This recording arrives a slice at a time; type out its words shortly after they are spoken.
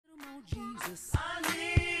Jesus. I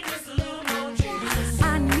need just a little more Jesus.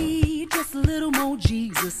 I need just a little more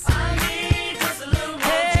Jesus. I need just a little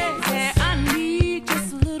more Jesus. Yeah, I need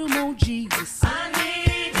just a little more Jesus. I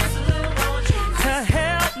need just a little more Jesus to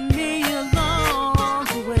help me along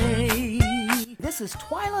the way. This is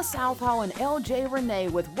Twyla Southall and LJ Renee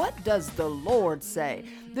with What Does the Lord Say?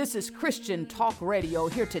 This is Christian Talk Radio,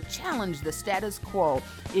 here to challenge the status quo.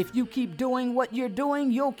 If you keep doing what you're doing,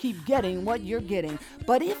 you'll keep getting what you're getting.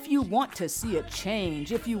 But if you want to see a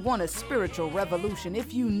change, if you want a spiritual revolution,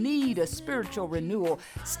 if you need a spiritual renewal,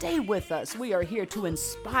 stay with us. We are here to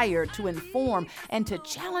inspire, to inform, and to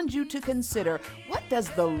challenge you to consider, what does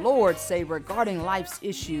the Lord say regarding life's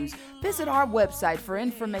issues? Visit our website for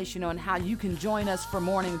information on how you can join us for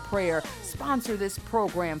morning prayer, sponsor this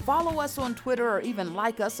program, follow us on Twitter, or even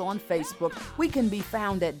like us on Facebook. We can be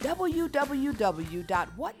found at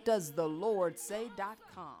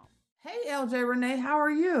www.whatdoesthelordsay.com. Hey, LJ Renee, how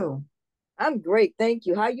are you? I'm great, thank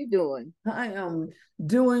you. How you doing? I am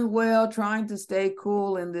doing well, trying to stay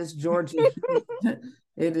cool in this Georgia heat.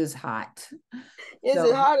 It is hot. Is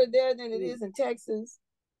it hotter there than it is in Texas?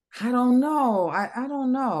 I don't know. I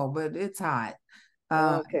don't know, but it's hot.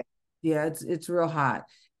 Okay. Yeah, it's real hot.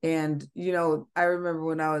 And you know, I remember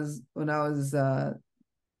when I was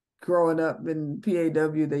growing up in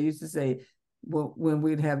PAW, they used to say, well, when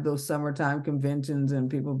we'd have those summertime conventions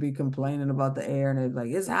and people be complaining about the air, and they're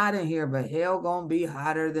like, it's hot in here, but hell gonna be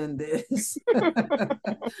hotter than this. I'm like,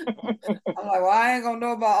 well, I ain't gonna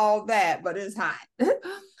know about all that, but it's hot.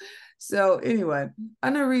 So anyway,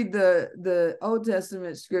 I'm gonna read the Old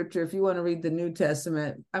Testament scripture. If you want to read the New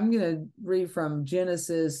Testament, I'm gonna read from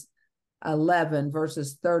Genesis 11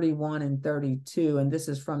 verses 31 and 32, and this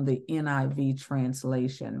is from the NIV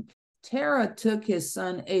translation. Terah took his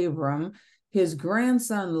son Abram, his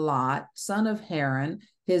grandson Lot, son of Haran,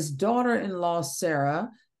 his daughter-in-law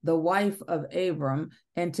Sarah, the wife of Abram,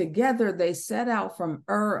 and together they set out from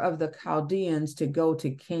Ur of the Chaldeans to go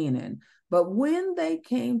to Canaan. But when they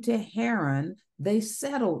came to Haran, they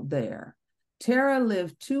settled there. Terah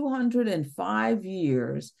lived 205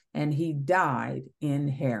 years, and he died in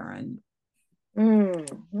Haran.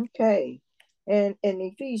 Okay. And in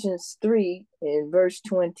Ephesians 3, in verse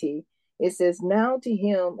 20, it says, now to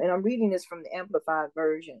him, and I'm reading this from the Amplified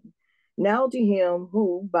Version, now to him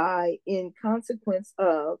who, in consequence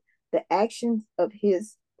of the actions of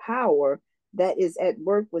his power that is at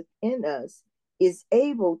work within us, is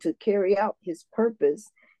able to carry out his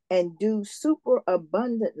purpose and do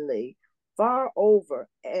superabundantly, far over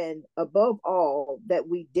and above all that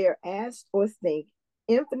we dare ask or think,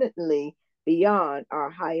 infinitely beyond our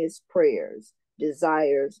highest prayers,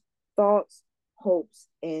 desires, thoughts, hopes,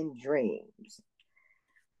 and dreams.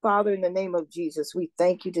 Father, in the name of Jesus, we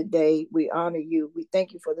thank you today. We honor you. We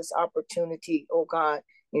thank you for this opportunity, oh God,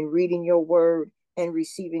 in reading your word and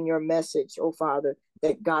receiving your message, oh Father,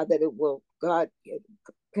 that it will, God,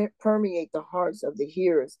 permeate the hearts of the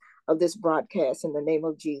hearers of this broadcast in the name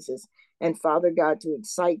of Jesus. And Father God, to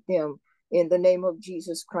excite them in the name of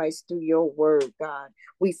Jesus Christ through your word, God.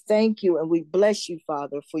 We thank you and we bless you,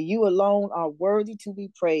 Father, for you alone are worthy to be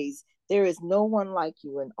praised. There is no one like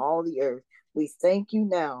you in all the earth. We thank you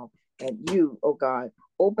now, and you, oh God,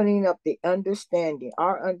 opening up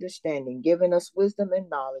our understanding, giving us wisdom and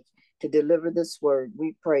knowledge to deliver this word.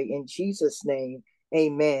 We pray in Jesus' name,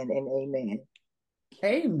 amen and amen.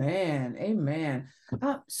 Amen. Amen.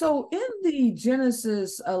 So in the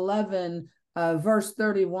Genesis 11, verse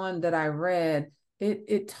 31 that I read,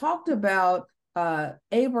 it talked about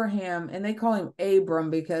Abraham, and they call him Abram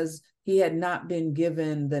because he had not been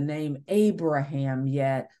given the name Abraham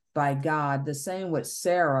yet by God. The same with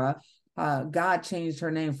Sarah. God changed her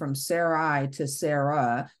name from Sarai to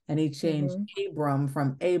Sarah, and he changed Abram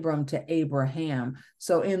from Abram to Abraham.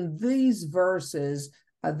 So in these verses,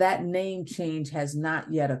 that name change has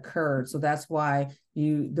not yet occurred. So that's why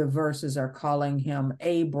the verses are calling him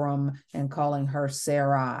Abram and calling her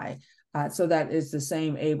Sarai. So that is the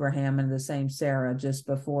same Abraham and the same Sarah just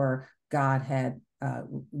before God had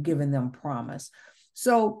given them promise.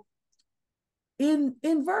 So in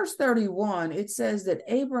verse 31, it says that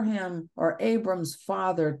Abraham, or Abram's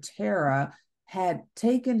father, Terah, had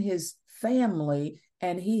taken his family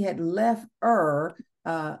and he had left Ur,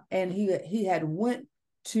 and he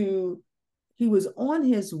was on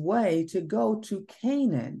his way to go to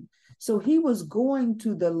Canaan. So he was going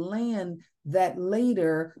to the land that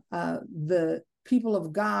later the people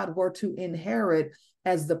of God were to inherit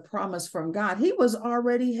as the promise from God. He was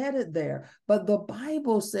already headed there. But the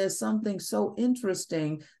Bible says something so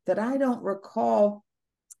interesting that I don't recall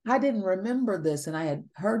I didn't remember this, and I had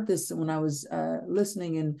heard this when I was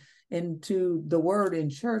listening into the word in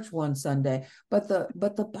church one Sunday. But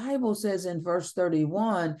the Bible says in verse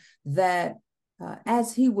 31 that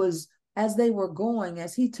as they were going,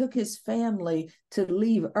 as he took his family to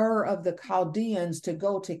leave Ur of the Chaldeans to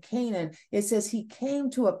go to Canaan, it says he came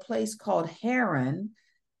to a place called Haran,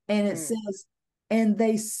 and it says, and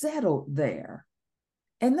they settled there.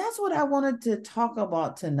 And that's what I wanted to talk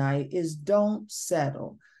about tonight is don't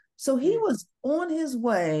settle. So he was on his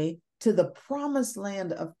way to the promised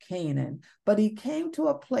land of Canaan, but he came to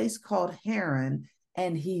a place called Haran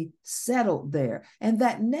and he settled there. And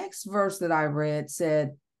that next verse that I read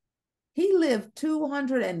said, he lived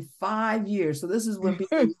 205 years. So this is when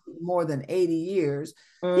people live more than 80 years.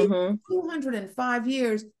 He lived 205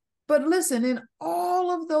 years. But listen, in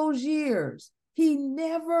all of those years, he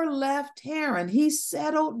never left Haran. He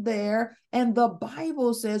settled there. And the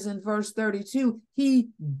Bible says in verse 32, he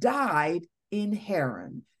died in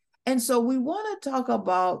Haran. And so we want to talk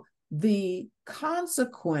about the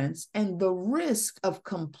consequence and the risk of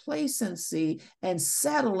complacency and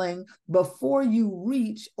settling before you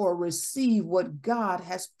reach or receive what God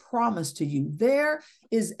has promised to you. There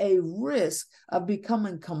is a risk of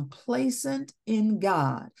becoming complacent in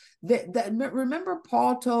God. Remember,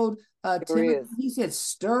 Paul told Timothy, he said,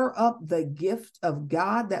 stir up the gift of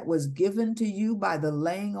God that was given to you by the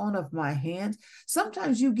laying on of my hands.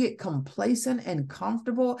 Sometimes you get complacent and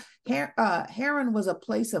comfortable. Haran was a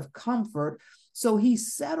place of comfort. So he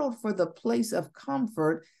settled for the place of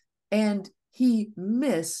comfort and he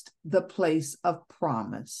missed the place of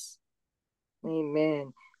promise.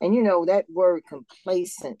 Amen. And that word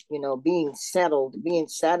complacent, being settled, being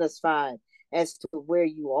satisfied as to where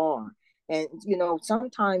you are. And,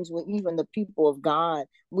 sometimes when even the people of God,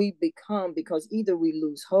 we become, because either we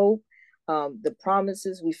lose hope, the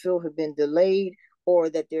promises we feel have been delayed, or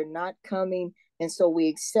that they're not coming. And so we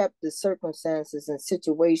accept the circumstances and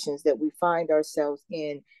situations that we find ourselves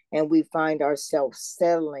in, and we find ourselves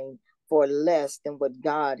settling for less than what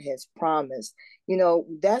God has promised.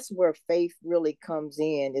 That's where faith really comes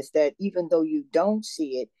in, is that even though you don't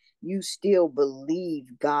see it, you still believe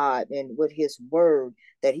God and with his word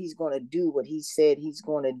that he's going to do what he said he's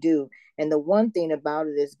going to do. And the one thing about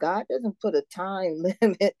it is God doesn't put a time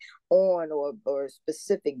limit on or a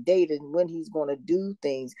specific date and when he's going to do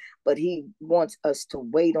things, but he wants us to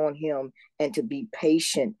wait on him and to be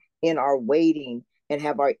patient in our waiting and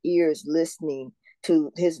have our ears listening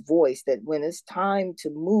to his voice, that when it's time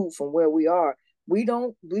to move from where we are, we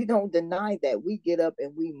don't deny that. We get up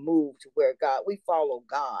and we move to where we follow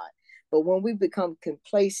God. But when we become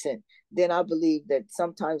complacent, then I believe that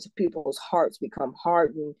sometimes people's hearts become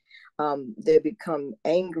hardened. They become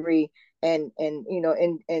angry, and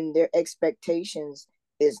their expectations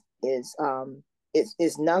is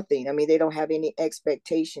nothing. I mean, they don't have any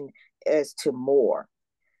expectation as to more.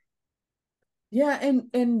 Yeah,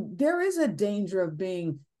 and there is a danger of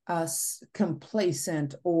being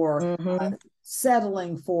complacent or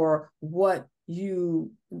settling for what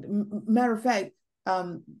you. Matter of fact,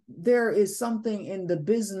 there is something in the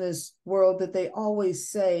business world that they always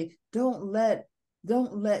say: don't let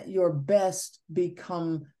your best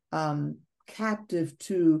become captive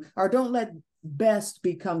to, or don't let best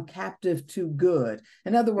become captive to good.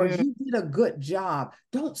 In other words, you did a good job.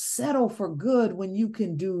 Don't settle for good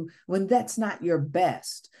when that's not your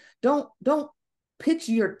best. Don't pitch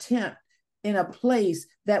your tent in a place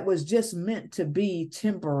that was just meant to be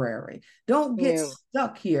temporary. Don't get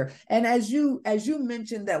stuck here. And as you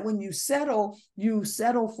mentioned, that when you settle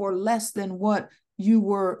for less than what you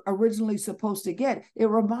were originally supposed to get. It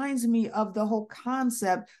reminds me of the whole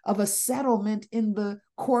concept of a settlement in the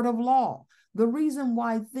court of law. The reason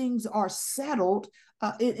why things are settled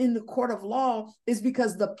in the court of law is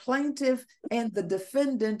because the plaintiff and the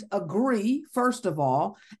defendant agree, first of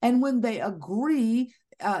all, and when they agree,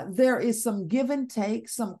 there is some give and take,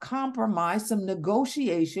 some compromise, some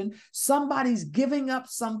negotiation. Somebody's giving up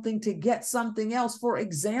something to get something else. For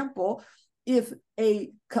example, if a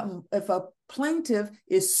plaintiff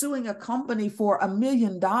is suing a company for $1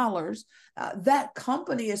 million, that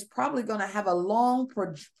company is probably going to have a long,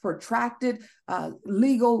 protracted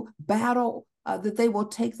legal battle that they will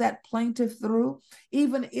take that plaintiff through.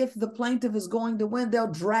 Even if the plaintiff is going to win,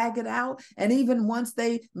 they'll drag it out. And even once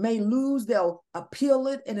they may lose, they'll appeal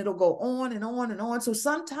it, and it'll go on and on and on. So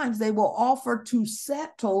sometimes they will offer to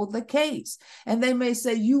settle the case. And they may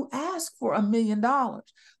say, you asked for $1 million.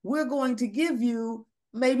 We're going to give you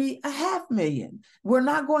maybe $500,000. We're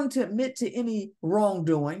not going to admit to any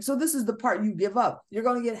wrongdoing. So this is the part you give up. You're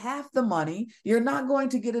going to get half the money. You're not going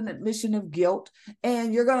to get an admission of guilt.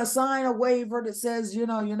 And you're going to sign a waiver that says, you're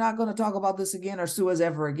not going to talk about this again or sue us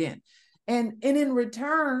ever again. And in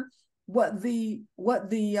return, what the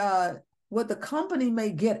company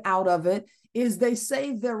may get out of it is they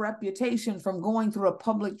save their reputation from going through a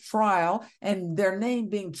public trial and their name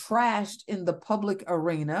being trashed in the public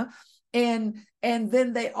arena. And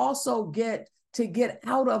then they also get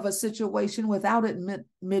out of a situation without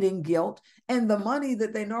admitting guilt. And the money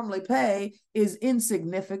that they normally pay is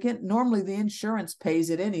insignificant. Normally the insurance pays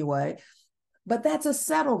it anyway, but that's a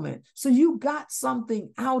settlement. So you got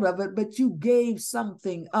something out of it, but you gave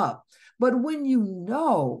something up. But when you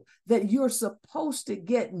know that you're supposed to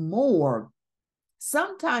get more,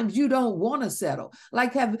 sometimes you don't want to settle.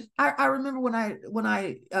 Like I remember when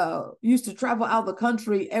I used to travel out of the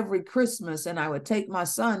country every Christmas, and I would take my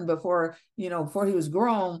son before he was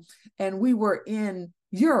grown, and we were in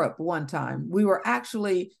Europe one time. We were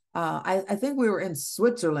actually I think we were in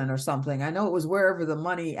Switzerland or something. I know it was wherever the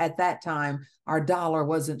money at that time, our dollar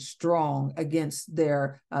wasn't strong against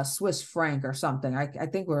their Swiss franc or something. I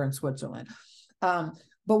think we were in Switzerland. But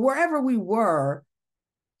wherever we were,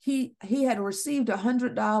 he had received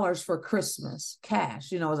 $100 for Christmas,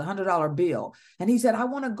 cash, it was $100 bill. And he said, I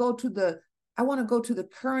want to go to the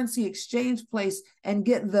currency exchange place and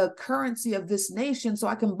get the currency of this nation so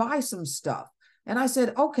I can buy some stuff. And I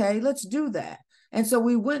said, okay, let's do that. And so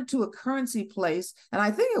we went to a currency place, and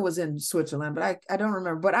I think it was in Switzerland, but I don't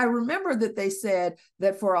remember. But I remember that they said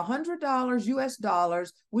that for $100 US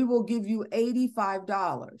dollars, we will give you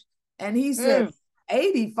 $85. And he said,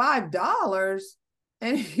 $85?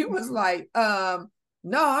 And he was like, no,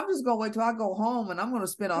 I'm just going to wait till I go home, and I'm going to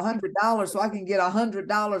spend $100 so I can get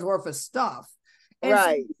 $100 worth of stuff. And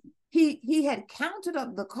right. So he had counted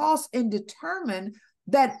up the cost and determined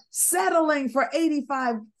that settling for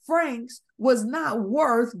 85 francs was not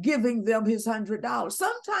worth giving them his $100.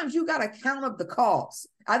 Sometimes you got to count up the cost.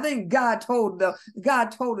 I think God told us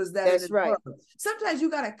that. That's right. Word. Sometimes you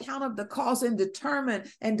got to count up the cost and determine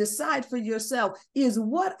and decide for yourself, is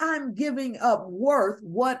what I'm giving up worth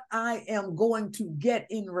what I am going to get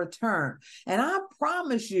in return? And I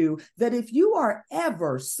promise you that if you are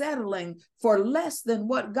ever settling for less than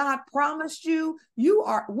what God promised you,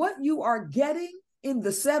 what you are getting in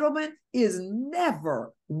the settlement is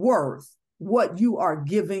never worth what you are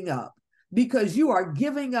giving up, because you are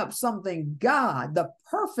giving up something God, the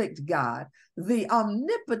perfect God, the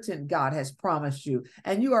omnipotent God, has promised you,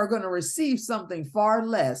 and you are going to receive something far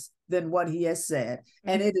less than what he has said.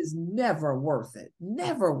 And it is never worth it.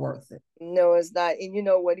 Never worth it. No, it's not. And you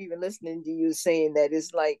know what, even listening to you saying that,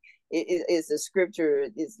 it's like, it's a scripture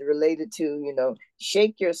is related to,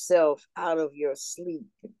 shake yourself out of your sleep,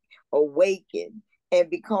 awaken. And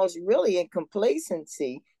because really in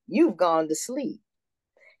complacency, you've gone to sleep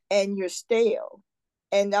and you're stale.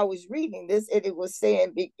 And I was reading this, and it was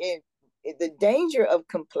saying the danger of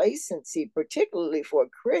complacency, particularly for a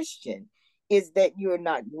Christian, is that you're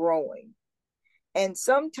not growing. And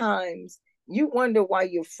sometimes you wonder why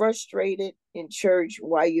you're frustrated in church,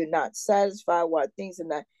 why you're not satisfied, why things are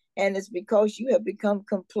not. And it's because you have become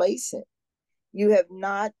complacent. You have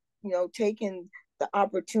not, taken the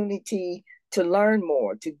opportunity to learn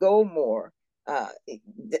more, to go more.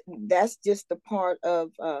 That's just a part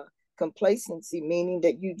of complacency, meaning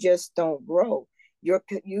that you just don't grow. You're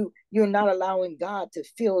not allowing God to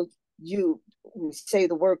fill you. We say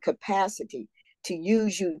the word capacity, to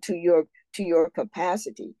use you to your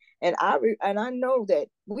capacity. And I know that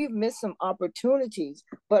we've missed some opportunities,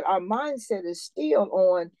 but our mindset is still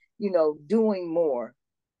on doing more,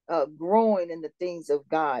 growing in the things of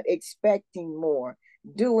God, expecting more,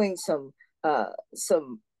 doing some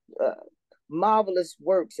marvelous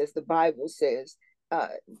works, as the Bible says,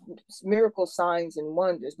 miracle signs and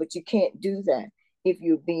wonders. But you can't do that if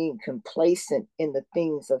you're being complacent in the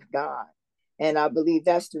things of God. And I believe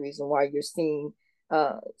that's the reason why you're seeing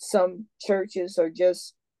some churches are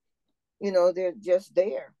just, they're just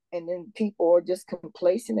there, and then people are just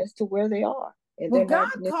complacent as to where they are. And well, God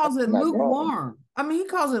calls it lukewarm. I mean, he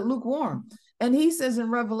calls it lukewarm. And he says in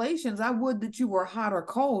Revelations, I would that you were hot or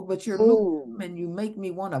cold, but you're lukewarm and you make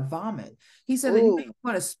me want to vomit. He said, that you make me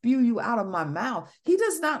want to spew you out of my mouth. He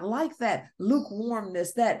does not like that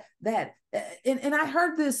lukewarmness, and I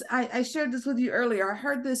heard this, I shared this with you earlier. I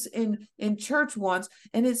heard this in church once,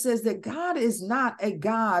 and it says that God is not a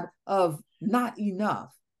God of not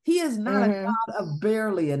enough. He is not a God of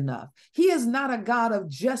barely enough. He is not a God of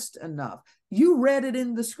just enough. You read it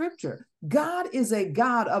in the scripture. God is a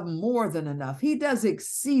God of more than enough. He does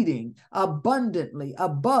exceeding abundantly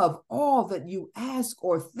above all that you ask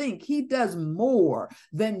or think. He does more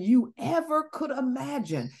than you ever could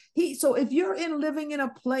imagine. So if you're living in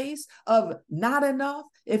a place of not enough,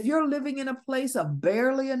 if you're living in a place of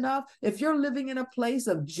barely enough, if you're living in a place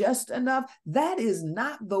of just enough, that is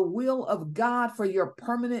not the will of God for your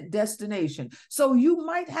permanent destination. So you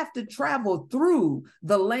might have to travel through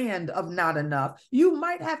the land of not enough. You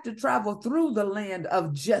might have to travel through the land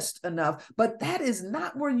of just enough, but that is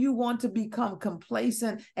not where you want to become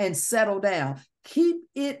complacent and settle down. Keep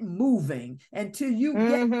it moving until you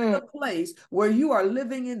get to the place where you are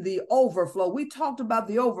living in the overflow. We talked about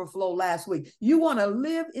the overflow last week. You want to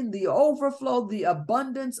live in the overflow, the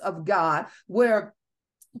abundance of God, where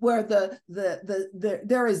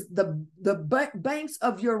there is the banks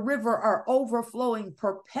of your river are overflowing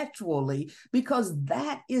perpetually, because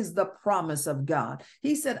that is the promise of God.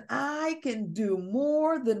 He said, I can do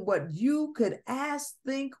more than what you could ask,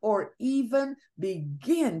 think, or even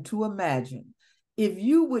begin to imagine. If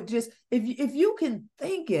you would just, if you can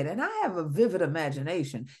think it, and I have a vivid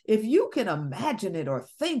imagination, if you can imagine it or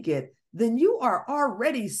think it, then you are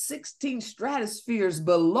already 16 stratospheres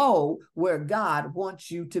below where God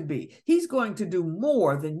wants you to be. He's going to do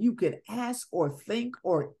more than you could ask or think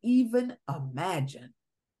or even imagine.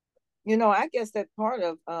 I guess that part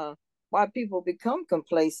of why people become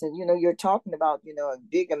complacent, you're talking about, a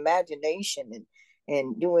big imagination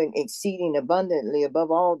and doing exceeding abundantly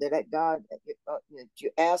above all that God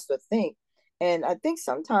you asked or think. And I think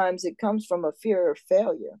sometimes it comes from a fear of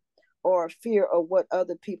failure or a fear of what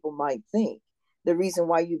other people might think. The reason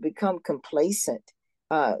why you become complacent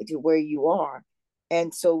to where you are.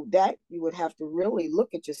 And so that you would have to really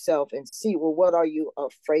look at yourself and see, well, what are you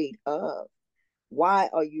afraid of? Why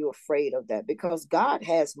are you afraid of that? Because God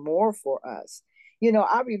has more for us.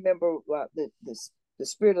 I remember the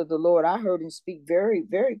Spirit of the Lord, I heard him speak very,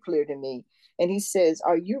 very clear to me. And he says,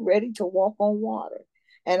 are you ready to walk on water?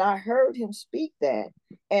 And I heard him speak that.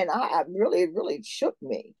 And I really, it really shook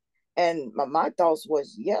me. And my thoughts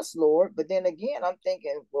was, yes, Lord. But then again, I'm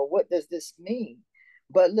thinking, well, what does this mean?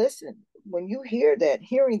 But listen, when you hear that,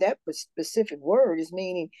 hearing that specific word is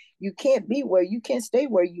meaning you can't stay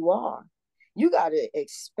where you are. You got to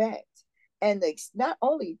expect, and not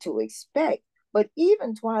only to expect, but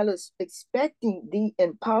even Twyla's expecting the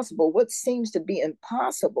impossible, what seems to be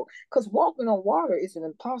impossible, because walking on water is an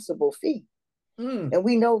impossible feat. And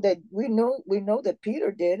we know that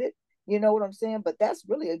Peter did it. You know what I'm saying? But that's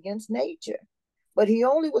really against nature. But he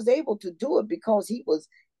only was able to do it because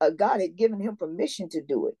God had given him permission to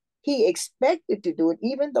do it. He expected to do it,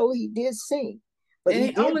 even though he did sing. But And he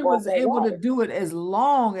he did only walk was on able to water. do it as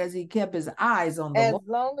long as he kept his eyes on the As Lord.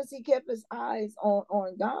 long as he kept his eyes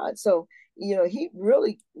on God. So, he's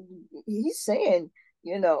saying,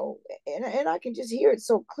 and I can just hear it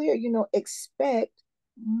so clear, expect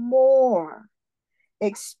more.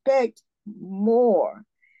 Expect more.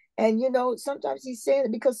 And sometimes he's saying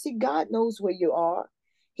it because, see, God knows where you are.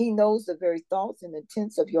 He knows the very thoughts and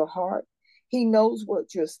intents of your heart. He knows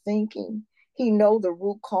what you're thinking. He knows the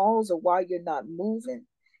root cause of why you're not moving.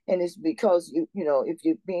 And it's because if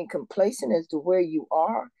you're being complacent as to where you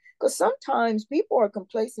are. Because sometimes people are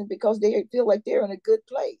complacent because they feel like they're in a good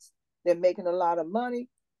place. They're making a lot of money.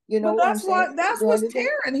 You know But what I'm saying? that's what's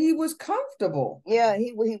tearing. He was comfortable. Yeah,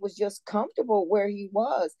 he was just comfortable where he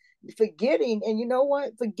was, forgetting, and you know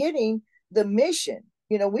what? Forgetting the mission.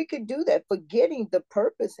 We could do that, forgetting the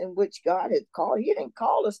purpose in which God had called. He didn't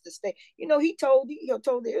call us to stay. He told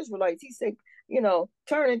the Israelites, he said,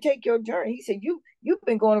 turn and take your journey. He said, you've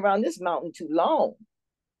been going around this mountain too long.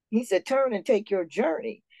 He said, turn and take your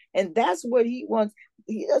journey. And that's what he wants.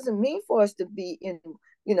 He doesn't mean for us to be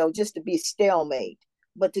just to be stalemate,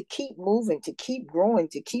 but to keep moving, to keep growing,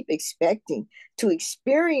 to keep expecting, to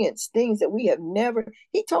experience things that we have never.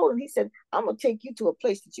 He told him, he said, I'm going to take you to a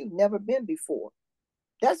place that you've never been before.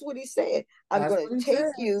 That's what he said. I'm That's going what he to take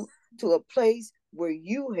said. you to a place where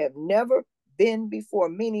you have never been before,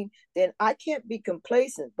 meaning then I can't be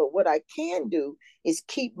complacent. But what I can do is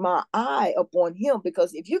keep my eye upon him,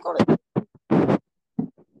 because if you're going to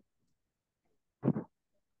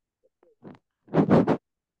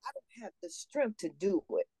have the strength to do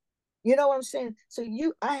it. You know what I'm saying? So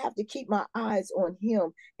I have to keep my eyes on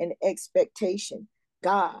him and expectation.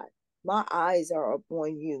 God, my eyes are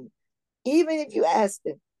upon you. Even if you ask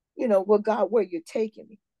him, well, God, where you're taking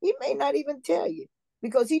me, he may not even tell you,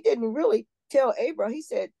 because he didn't really tell Abraham. He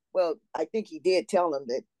said, well, I think he did tell him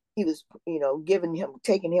that he was,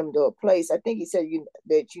 taking him to a place. I think he said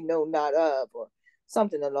that not of, or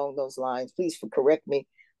something along those lines. Please correct me.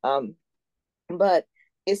 But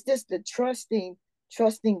It's just the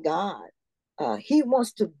trusting God. He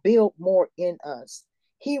wants to build more in us.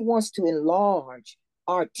 He wants to enlarge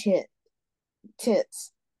our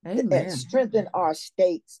tents and Amen. strengthen our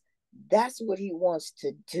stakes. That's what he wants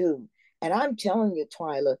to do. And I'm telling you,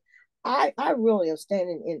 Twyla, I really am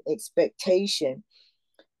standing in expectation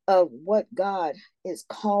of what God is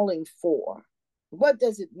calling for. What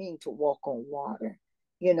does it mean to walk on water?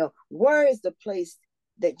 Where is the place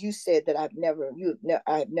that you said that I've never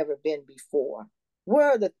been before?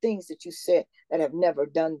 Where are the things that you said that I've never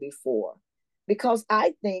done before? Because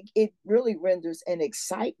I think it really renders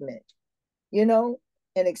you know,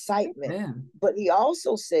 an excitement. Amen. But he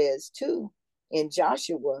also says too in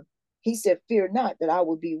Joshua, he said, "Fear not that I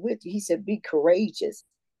will be with you." He said, "Be courageous."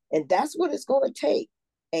 And that's what it's going to take.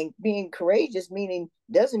 And being courageous meaning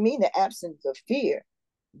doesn't mean the absence of fear,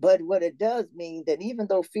 but what it does mean that even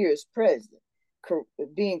though fear is present,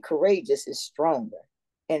 being courageous is stronger.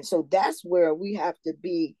 And so that's where we have to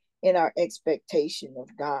be in our expectation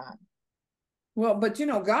of God. Well, but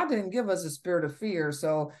God didn't give us a spirit of fear.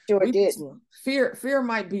 So Sure we didn't. fear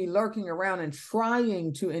might be lurking around and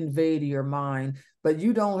trying to invade your mind, but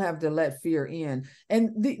you don't have to let fear in.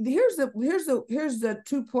 And here's the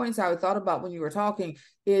 2 points I thought about when you were talking,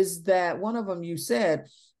 is that one of them you said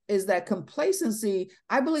is that complacency.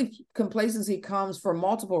 I believe complacency comes for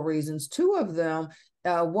multiple reasons. Two of them,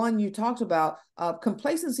 one you talked about,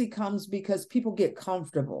 complacency comes because people get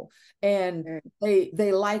comfortable and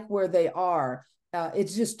they like where they are.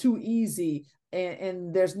 It's just too easy,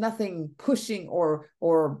 and there's nothing pushing or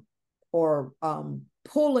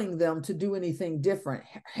pulling them to do anything different.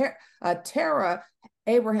 Terah,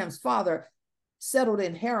 Abraham's father, settled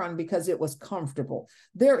in Haran because it was comfortable.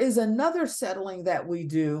 There is another settling that we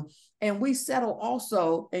do, and we settle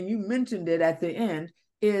also, and you mentioned it at the end,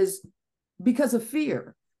 is because of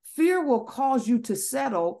fear. Fear will cause you to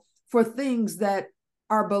settle for things that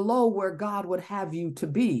are below where God would have you to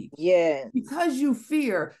be. Yeah. Because you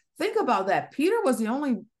fear. Think about that. Peter was the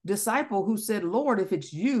only disciple who said, "Lord, if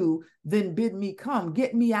it's you, then bid me come.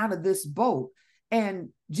 Get me out of this boat." And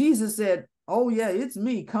Jesus said, "Oh yeah, it's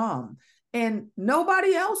me, come." And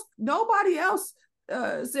nobody else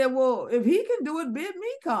said, "Well, if he can do it, bid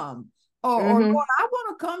me come." Or Lord, I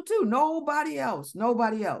want to come too. Nobody else.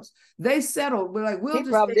 They settled. We're like,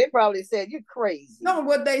 they probably said, "You're crazy." No,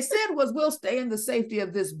 what they said was, "We'll stay in the safety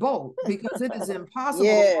of this boat because it is impossible to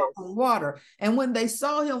Yes. walk on water." And when they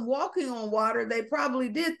saw him walking on water, they probably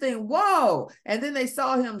did think, "Whoa." And then they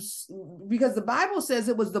saw him, because the Bible says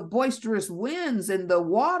it was the boisterous winds and the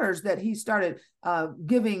waters that he started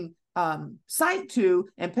giving sight to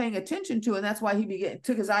and paying attention to. And that's why he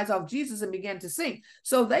took his eyes off Jesus and began to sink.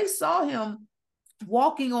 So they saw him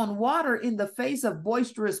walking on water in the face of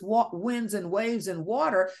boisterous winds and waves and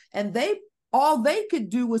water, and all they could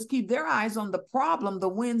do was keep their eyes on the problem, the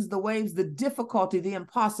winds, the waves, the difficulty, the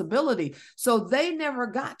impossibility. So they never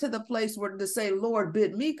got to the place where to say, "Lord,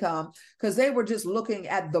 bid me come," because they were just looking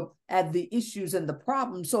at the issues and the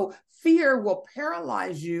problems. So fear will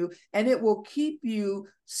paralyze you, and it will keep you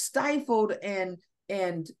stifled and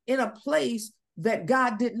in a place that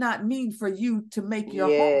God did not mean for you to make your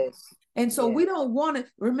home. And so we don't want to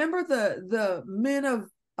remember the men of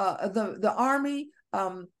the army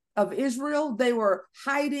of Israel. They were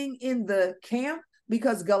hiding in the camp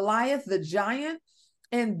because Goliath, the giant,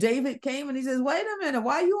 and David came and he says, "Wait a minute,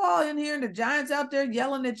 why are you all in here and the giant's out there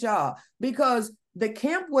yelling at y'all?" Because the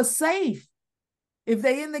camp was safe. If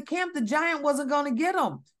they in the camp, the giant wasn't going to get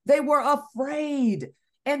them. They were afraid.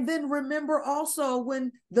 And then remember also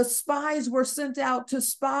when the spies were sent out to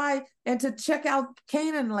spy and to check out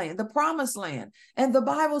Canaan land, the promised land. And the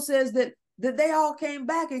Bible says that they all came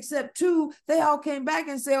back except two. They all came back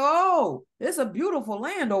and said, "Oh, it's a beautiful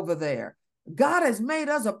land over there. God has made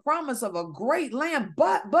us a promise of a great land,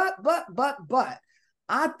 but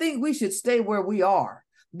I think we should stay where we are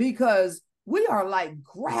because we are like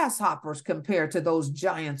grasshoppers compared to those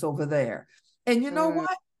giants over there. And you know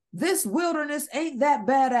what? This wilderness ain't that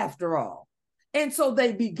bad after all." And so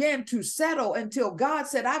they began to settle until God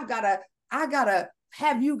said, I gotta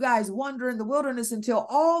have you guys wander in the wilderness until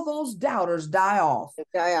all those doubters die off.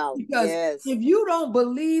 Because if you don't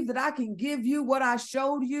believe that I can give you what I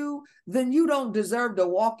showed you, then you don't deserve to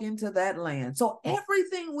walk into that land. So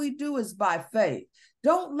everything we do is by faith.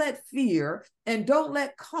 Don't let fear and don't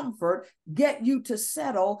let comfort get you to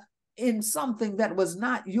settle in something that was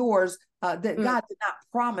not yours, that God did not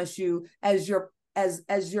promise you as your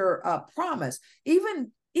promise.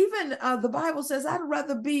 Even the Bible says, "I'd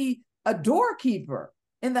rather be a doorkeeper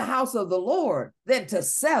in the house of the Lord than to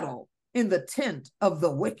settle in the tent of the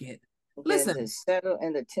wicked." Then Listen, to settle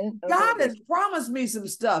in the tent of the God has wicked. promised me some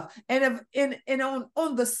stuff. And if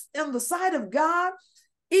on the side of God,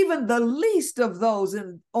 even the least of those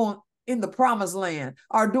in the promised land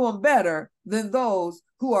are doing better than those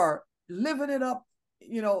who are living it up,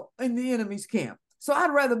 in the enemy's camp. So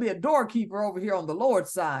I'd rather be a doorkeeper over here on the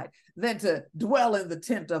Lord's side than to dwell in the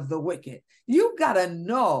tent of the wicked. You got to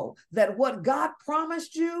know that what God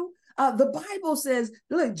promised you, the Bible says,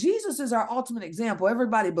 look, Jesus is our ultimate example.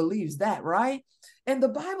 Everybody believes that, right? And the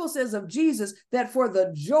Bible says of Jesus that for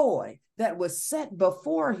the joy that was set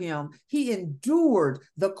before him, he endured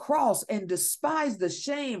the cross and despised the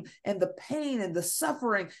shame and the pain and the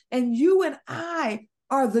suffering. And you and I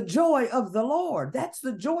are the joy of the Lord. That's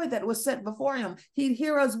the joy that was set before him. He'd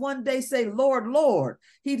hear us one day say, Lord, Lord.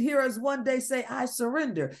 He'd hear us one day say, I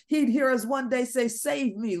surrender. He'd hear us one day say,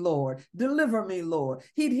 save me, Lord. Deliver me, Lord.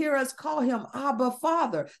 He'd hear us call him Abba,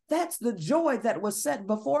 Father. That's the joy that was set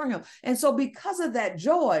before him. And so because of that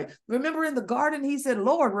joy, remember in the garden, he said,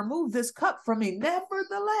 Lord, remove this cup from me.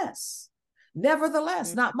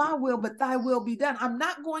 Nevertheless, not my will, but thy will be done. I'm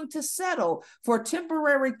not going to settle for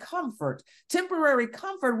temporary comfort. Temporary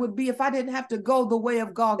comfort would be if I didn't have to go the way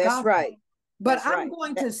of Golgotha. That's right. But That's I'm right.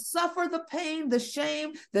 going to suffer the pain, the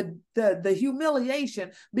shame, the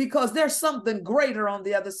humiliation, because there's something greater on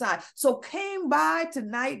the other side. So came by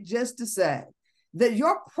tonight just to say that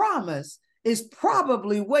your promise is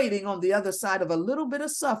probably waiting on the other side of a little bit of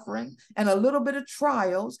suffering and a little bit of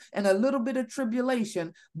trials and a little bit of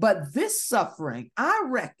tribulation. But this suffering, I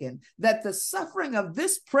reckon that the suffering of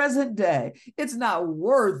this present day, it's not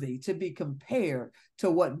worthy to be compared to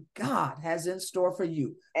what God has in store for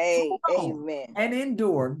you. Amen. And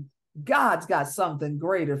endure. God's got something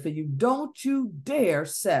greater for you. Don't you dare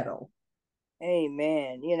settle.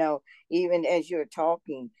 Amen. Even as you're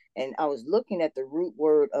talking, and I was looking at the root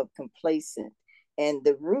word of complacent, and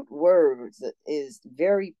the root word is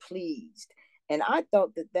very pleased. And I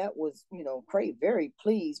thought that was, great, very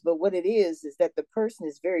pleased. But what it is that the person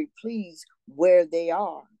is very pleased where they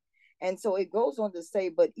are. And so it goes on to say,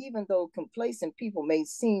 but even though complacent people may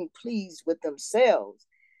seem pleased with themselves,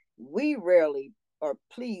 we rarely are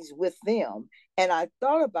pleased with them. And I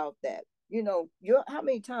thought about that. How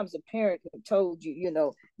many times a parent have told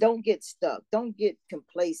you, don't get stuck, don't get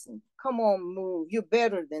complacent, come on, move, you're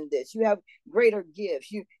better than this, you have greater gifts,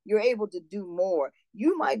 you're able to do more.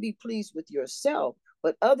 You might be pleased with yourself,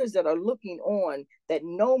 but others that are looking on, that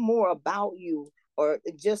know more about you or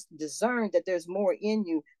just discern that there's more in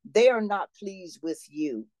you, they are not pleased with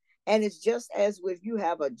you. And it's just as if you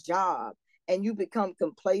have a job and you become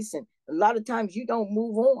complacent, a lot of times you don't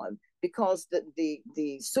move on because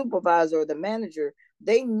the supervisor or the manager,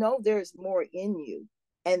 they know there's more in you,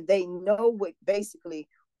 and they know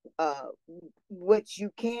what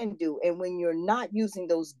you can do. And when you're not using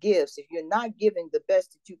those gifts, if you're not giving the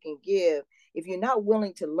best that you can give, if you're not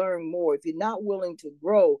willing to learn more, if you're not willing to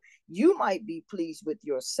grow, you might be pleased with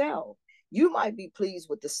yourself. You might be pleased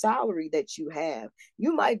with the salary that you have.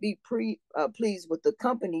 You might be pleased with the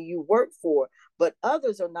company you work for, but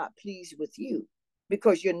others are not pleased with you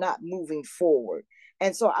because you're not moving forward.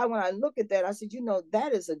 And so when I look at that, I said,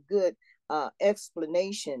 that is a good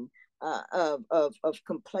explanation of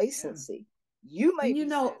complacency. Yeah.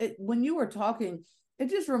 When you were talking, it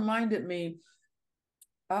just reminded me,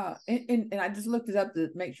 and I just looked it up to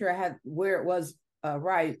make sure I had where it was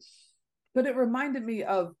right, but it reminded me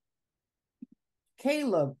of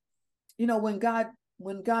Caleb. When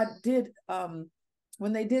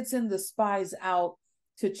they did send the spies out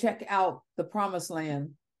to check out the promised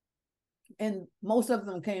land, and most of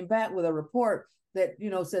them came back with a report that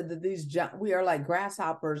said that we are like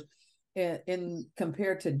grasshoppers in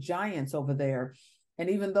compared to giants over there, and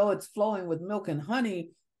even though it's flowing with milk and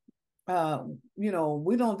honey, we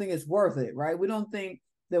don't think it's worth it, right? We don't think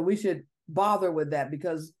that we should bother with that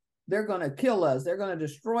because they're going to kill us, they're going to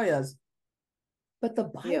destroy us. But the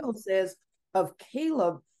Bible says of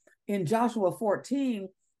Caleb in Joshua 14,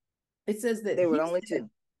 it says that they were only two.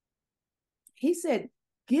 He said,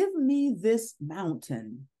 give me this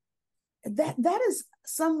mountain. That is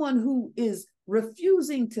someone who is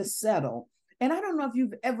refusing to settle. And I don't know if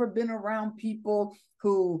you've ever been around people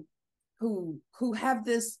who have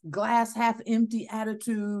this glass half empty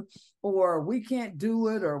attitude, or we can't do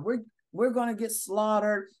it, or we're going to get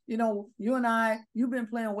slaughtered. You and I, you've been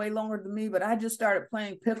playing way longer than me, but I just started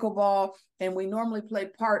playing pickleball, and we normally play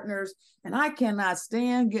partners, and I cannot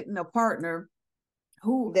stand getting a partner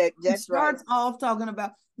who starts off talking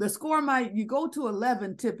about the score. You go to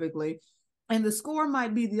 11 typically, and the score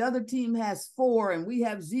might be the other team has 4 and we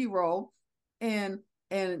have 0, and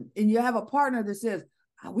you have a partner that says,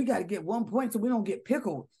 we got to get 1 point so we don't get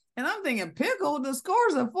pickled. And I'm thinking, pickle, the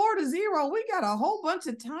scores are 4-0. We got a whole bunch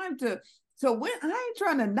of time to win. I ain't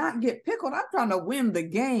trying to not get pickled. I'm trying to win the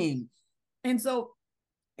game. And so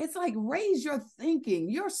it's like, raise your thinking.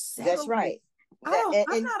 You're settling. That's right.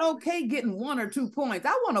 I'm not okay getting 1 or 2 points.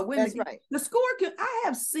 I want to win. That's right. The score I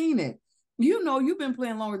have seen it. You know, you've been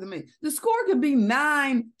playing longer than me. The score could be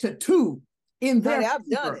 9-2 in their I've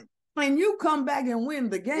done it. And you come back and win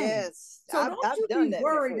the game. Yes. So don't you be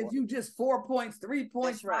worried if you just 4 points, 3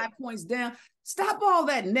 points, 5 points down. Stop all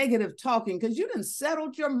that negative talking, because you done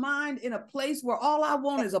settled your mind in a place where all I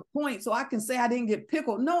want is a point so I can say I didn't get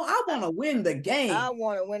pickled. No, I want to win the game. I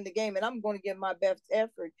want to win the game, and I'm going to give my best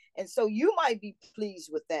effort. And so you might be pleased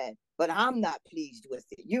with that, but I'm not pleased with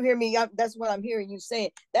it. You hear me? That's what I'm hearing you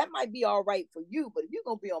saying. That might be all right for you, but if you're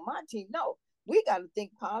going to be on my team, no. We got to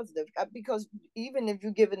think positive, because even if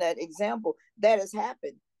you're giving that example, that has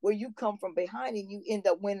happened where you come from behind and you end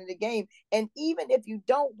up winning the game. And even if you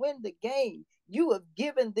don't win the game, you have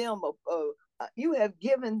given them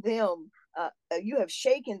you have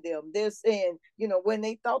shaken them. They're saying, when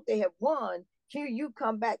they thought they have won, here you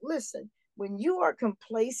come back. Listen, when you are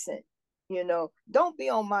complacent, don't be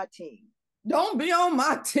on my team. Don't be on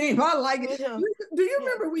my team. I like it. Do you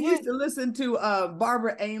remember we used to listen to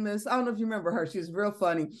Barbara Amos? I don't know if you remember her. She was real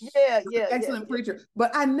funny. Yeah. Excellent preacher. But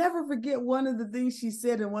I never forget one of the things she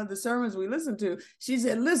said in one of the sermons we listened to. She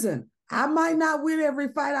said, listen, I might not win every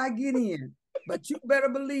fight I get in, but you better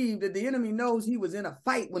believe that the enemy knows he was in a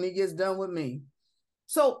fight when he gets done with me.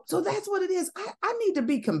 So that's what it is. I need to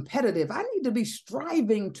be competitive. I need to be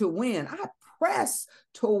striving to win. I press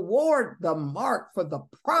toward the mark for the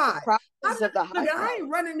prize. I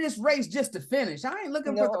ain't running this race just to finish. I ain't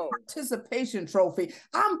looking for the participation trophy.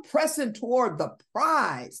 I'm pressing toward the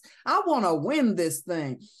prize. I want to win this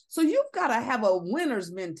thing. So you've got to have a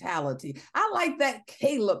winner's mentality. I like that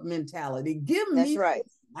Caleb mentality. Give me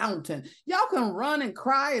mountain. Y'all can run and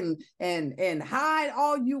cry and hide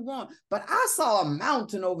all you want, but I saw a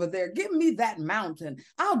mountain over there. Give me that mountain.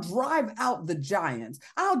 I'll drive out the giants.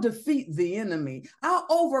 I'll defeat the enemy. I'll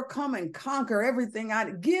overcome and conquer everything.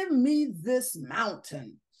 Give me this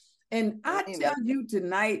mountain. And I tell you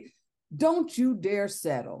tonight, don't you dare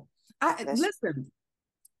settle. Listen,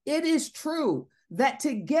 it is true that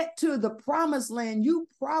to get to the promised land, you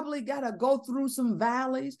probably got to go through some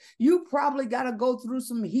valleys. You probably got to go through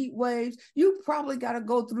some heat waves. You probably got to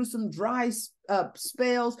go through some dry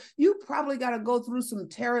spells. You probably got to go through some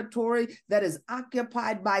territory that is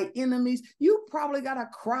occupied by enemies. You probably got to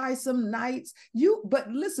cry some nights.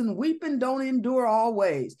 But listen, weeping don't endure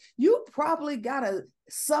always. You probably got to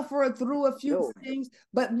suffer through a few things,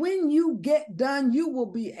 but when you get done, you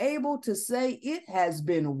will be able to say it has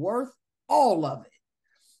been worth all of it.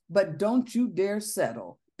 But don't you dare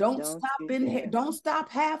settle. Don't stop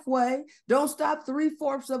halfway. Don't stop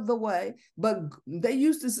 3/4 of the way. But they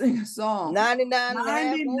used to sing a song,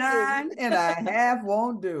 99 and a half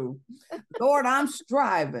won't do. Lord, I'm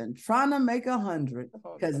striving, trying to make 100,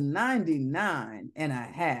 because 99 and a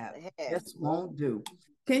half just won't do.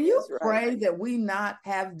 Can you pray that we not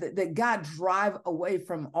have that God drive away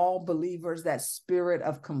from all believers that spirit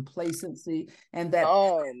of complacency, and that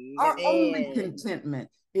our only contentment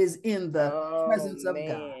is in the presence of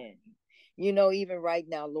God? Even right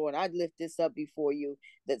now, Lord, I lift this up before you,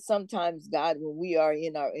 that sometimes, God, when we are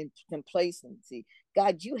in complacency,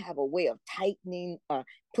 God, you have a way of tightening,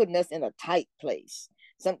 putting us in a tight place,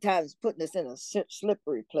 sometimes putting us in a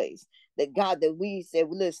slippery place, that God, that we say,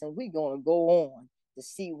 well, listen, we're going to go on to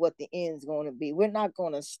see what the end's going to be. We're not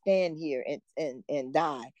going to stand here and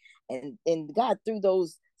die. And God, through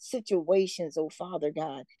those situations, oh Father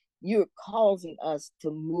God, you're causing us to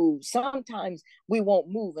move. Sometimes we won't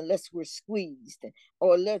move unless we're squeezed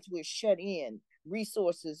or unless we're shut in.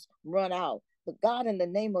 Resources run out. But God, in the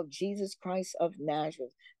name of Jesus Christ of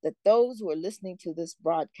Nazareth, that those who are listening to this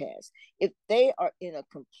broadcast, if they are in a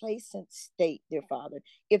complacent state, dear Father,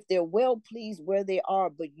 if they're well pleased where they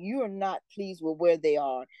are, but you're not pleased with where they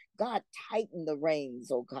are, God, tighten the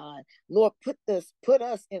reins, oh God. Lord, put us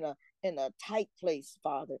in a tight place,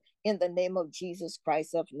 Father, in the name of Jesus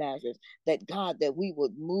Christ of Nazareth, that God, that we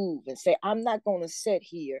would move and say, I'm not going to sit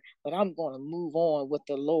here, but I'm going to move on with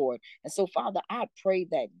the Lord. And so, Father, I pray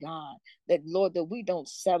that, God, that, Lord, that we don't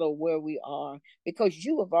settle where we are, because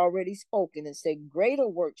you have already spoken and said, greater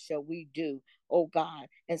work shall we do, oh God.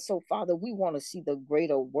 And so, Father, we want to see the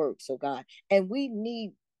greater works, oh God. And we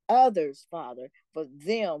need others, Father, for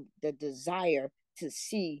them the desire to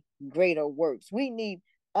see greater works. We need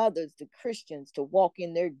others, the Christians, to walk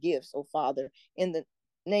in their gifts, oh Father, in the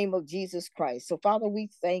name of Jesus Christ. So, Father, we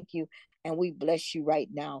thank you and we bless you right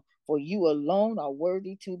now for for you alone are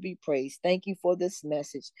worthy to be praised. Thank you for this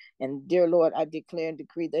message. And dear Lord, I declare and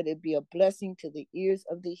decree that it be a blessing to the ears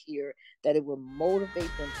of the hearer, that it will motivate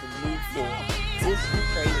them to move forward. This we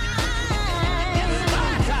pray in Jesus'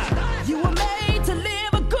 name. You were made to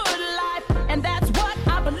live a good life, and that's what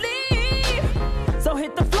I believe. So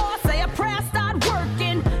hit the floor, say a prayer, start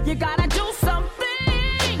working. You gotta do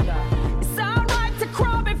something. It's all right to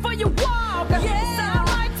crawl before you walk. It's all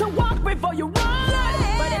right to walk before you run.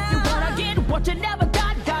 But if you wanna get what you never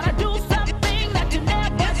got, gotta do something that you never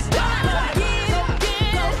done.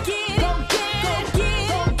 Go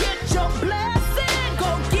get your blessing. Go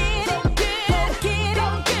get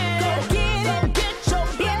your blessing.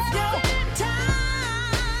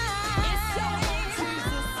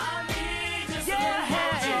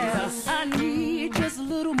 I need just a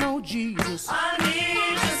little more Jesus. I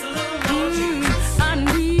need just a little more Jesus. I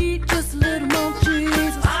need just a little more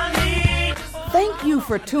Jesus. Thank you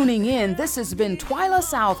for tuning in. This has been Twyla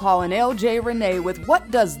Southall and LJ Renee with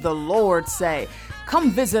What Does the Lord Say?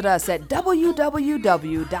 Come visit us at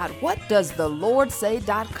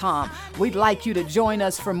www.whatdoesthelordsay.com. We'd like you to join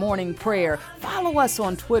us for morning prayer. Follow us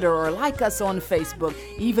on Twitter or like us on Facebook.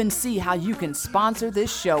 Even see how you can sponsor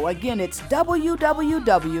this show. Again, it's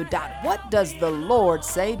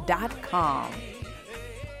www.whatdoesthelordsay.com.